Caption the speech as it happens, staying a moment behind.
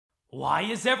Why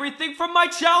is everything from my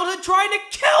childhood trying to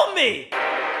kill me?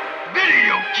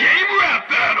 Video game rap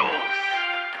battles!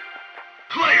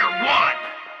 Player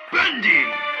 1, Bendy.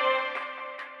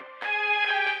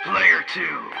 Player 2,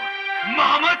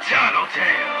 Momma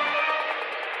Tattletale.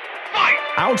 Fight!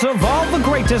 Out of all the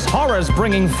greatest horrors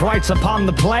bringing frights upon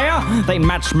the player, they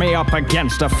match me up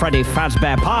against a Freddy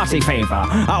Fazbear party favor.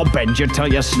 I'll bend you till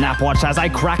you snap, watch as I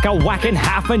crack a whack in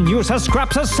half and use her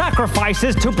scraps as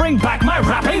sacrifices to bring back my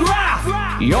rapping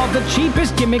wrath! You're the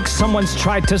cheapest gimmick someone's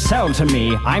tried to sell to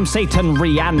me. I'm Satan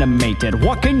reanimated.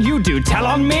 What can you do? Tell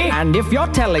on me? And if you're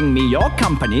telling me your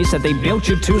company said they built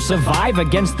you to survive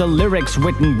against the lyrics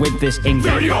written with this ink,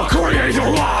 then your creator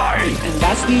lied! And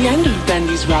that's the end of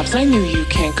Bendy's raps. I knew you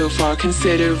can't go far,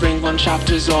 considering one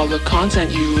chapter's all the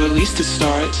content you released to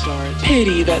start.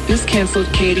 Pity that this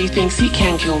cancelled Katie thinks he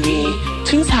can kill me.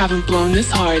 Tunes haven't blown this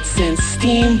hard since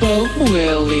Steamboat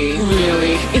Willie.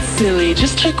 Really, it's silly,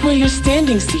 just check where you're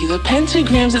standing. See, the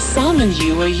pentagrams that summon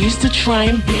you are used to try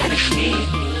and banish me.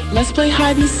 Let's play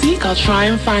hide and seek, I'll try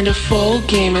and find a full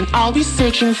game, and I'll be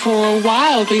searching for a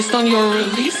while based on your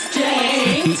release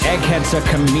date. The egghead's a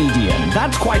comedian,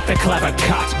 that's quite the clever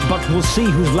cut. But we'll see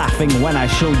who's laughing when I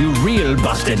show you real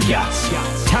busted guts.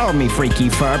 Tell me, freaky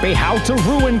Furby, how to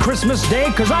ruin Christmas Day,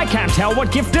 cause I can't tell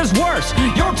what gift is worse,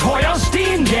 your toy or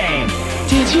Steam game.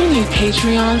 Did you need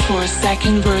Patreon for a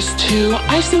second verse too?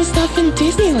 I've seen stuff in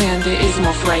Disneyland that is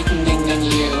more frightening than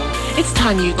you. It's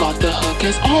time you got the hook,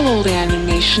 as all old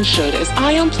animation should, as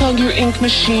I unplug your ink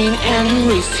machine and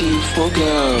erase you for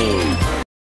good.